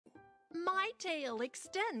My tail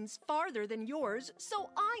extends farther than yours, so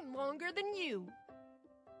I'm longer than you.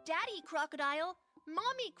 Daddy crocodile,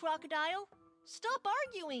 Mommy crocodile, stop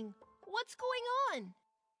arguing. What's going on?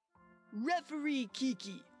 Referee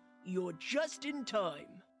Kiki, you're just in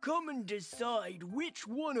time. Come and decide which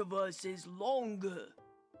one of us is longer.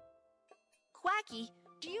 Quacky,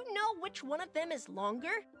 do you know which one of them is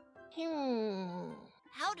longer?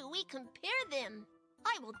 How do we compare them?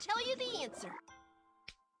 I will tell you the answer.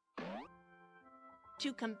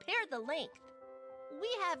 To compare the length, we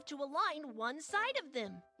have to align one side of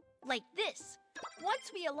them, like this.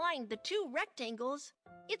 Once we align the two rectangles,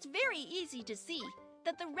 it's very easy to see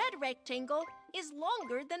that the red rectangle is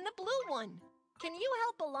longer than the blue one. Can you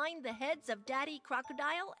help align the heads of Daddy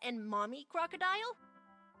Crocodile and Mommy Crocodile?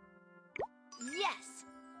 Yes!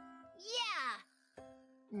 Yeah!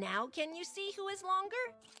 Now can you see who is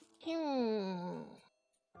longer?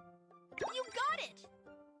 You got it!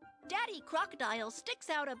 Daddy Crocodile sticks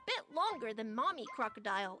out a bit longer than Mommy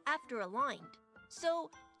Crocodile after aligned. So,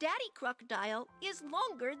 Daddy Crocodile is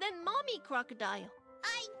longer than Mommy Crocodile.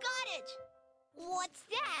 I got it! What's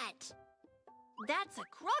that? That's a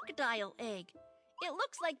crocodile egg. It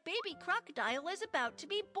looks like baby crocodile is about to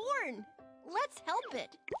be born. Let's help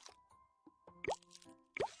it.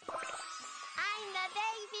 I'm the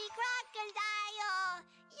baby crocodile!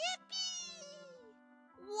 Yippee!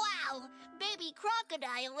 Wow, baby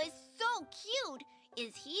crocodile is so cute.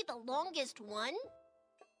 Is he the longest one?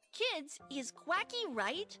 Kids, is Quacky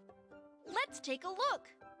right? Let's take a look.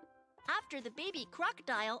 After the baby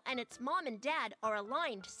crocodile and its mom and dad are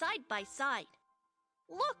aligned side by side.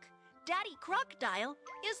 Look, Daddy Crocodile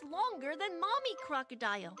is longer than Mommy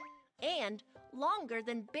Crocodile and longer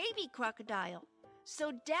than Baby Crocodile.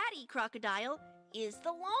 So Daddy Crocodile is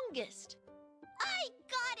the longest. I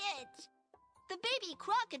got it! The baby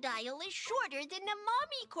crocodile is shorter than the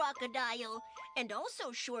mommy crocodile and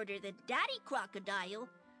also shorter than Daddy Crocodile.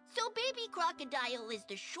 So baby crocodile is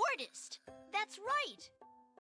the shortest. That's right.